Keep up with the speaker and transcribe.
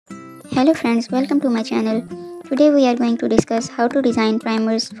Hello friends, welcome to my channel. Today we are going to discuss how to design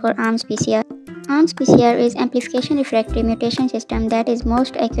primers for ARMS PCR. ARMS PCR is amplification refractory mutation system that is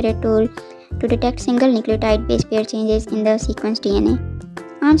most accurate tool to detect single nucleotide base pair changes in the sequence DNA.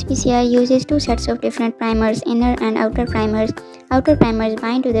 ARMS PCR uses two sets of different primers, inner and outer primers. Outer primers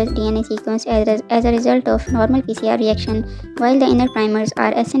bind to the DNA sequence as a result of normal PCR reaction, while the inner primers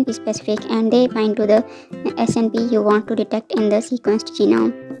are SNP specific and they bind to the SNP you want to detect in the sequenced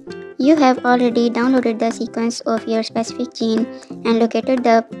genome. You have already downloaded the sequence of your specific gene and located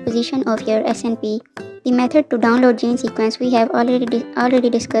the position of your SNP. The method to download gene sequence we have already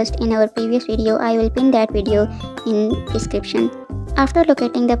discussed in our previous video. I will pin that video in description. After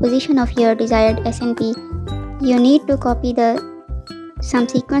locating the position of your desired SNP, you need to copy some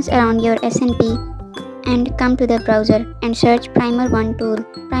sequence around your SNP and come to the browser and search Primer1 tool.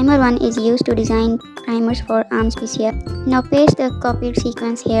 Primer1 is used to design primers for ARMS PCR. Now paste the copied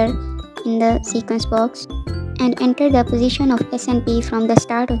sequence here in the sequence box and enter the position of SNP from the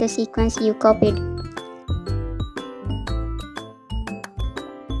start of the sequence you copied.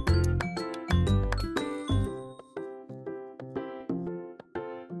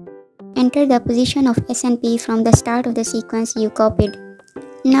 Enter the position of SNP from the start of the sequence you copied.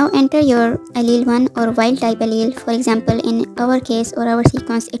 Now enter your allele 1 or wild type allele. For example, in our case or our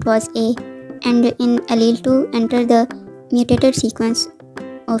sequence it was A, and in allele 2 enter the mutated sequence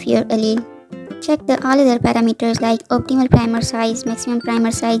of your allele. Check all other parameters like optimal primer size, maximum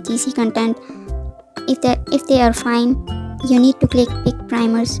primer size, GC content. If they are fine, you need to click pick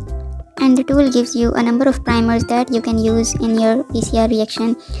primers, and the tool gives you a number of primers that you can use in your PCR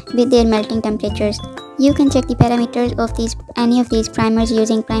reaction with their melting temperatures. You can check the parameters of any of these primers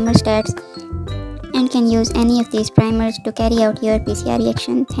using primer stats and can use any of these primers to carry out your PCR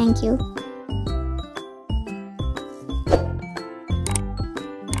reaction. Thank you.